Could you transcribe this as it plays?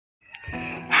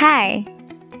Hi,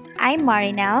 I'm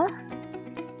Marinelle,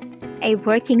 a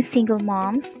working single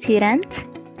mom, student,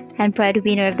 and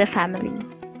breadwinner of the family.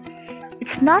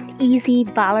 It's not easy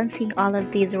balancing all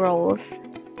of these roles,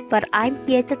 but I'm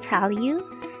here to tell you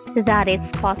that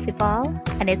it's possible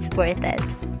and it's worth it.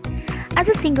 As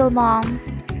a single mom,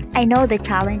 I know the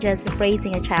challenges of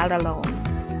raising a child alone.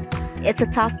 It's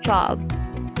a tough job,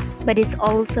 but it's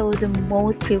also the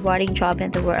most rewarding job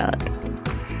in the world.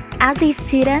 As a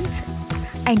student,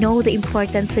 I know the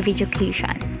importance of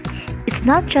education. It's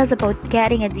not just about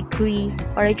getting a degree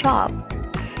or a job.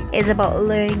 It's about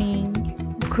learning,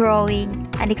 growing,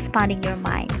 and expanding your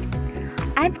mind.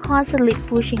 I'm constantly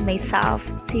pushing myself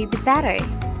to be better,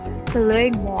 to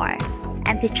learn more,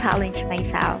 and to challenge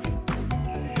myself.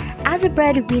 As a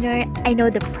breadwinner, I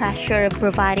know the pressure of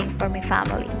providing for my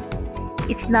family.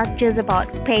 It's not just about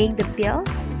paying the bills,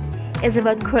 it's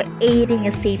about creating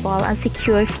a stable and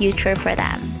secure future for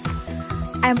them.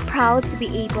 I'm proud to be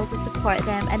able to support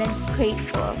them and I'm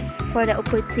grateful for the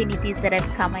opportunities that have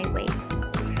come my way.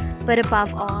 But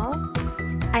above all,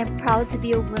 I'm proud to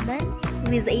be a woman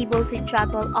who is able to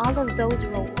juggle all of those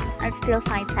roles and still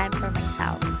find time for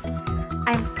myself.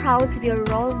 I'm proud to be a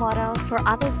role model for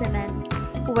other women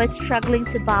who are struggling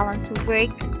to balance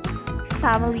work,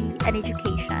 family, and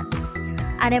education.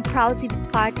 And I'm proud to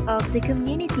be part of the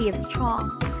community of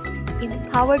strong,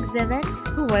 empowered women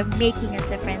who are making a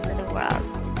difference in the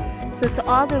world. So to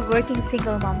all the working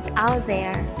single moms out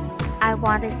there, I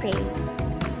want to say,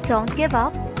 don't give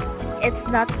up. It's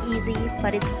not easy,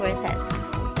 but it's worth it.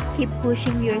 Keep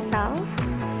pushing yourself,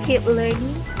 keep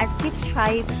learning, and keep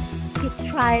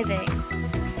striving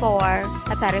for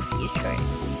a better future.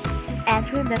 And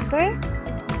remember,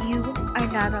 you are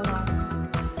not alone.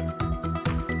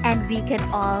 And we can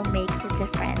all make a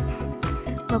difference.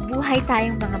 Mabuhay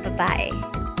tayong mga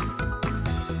babae.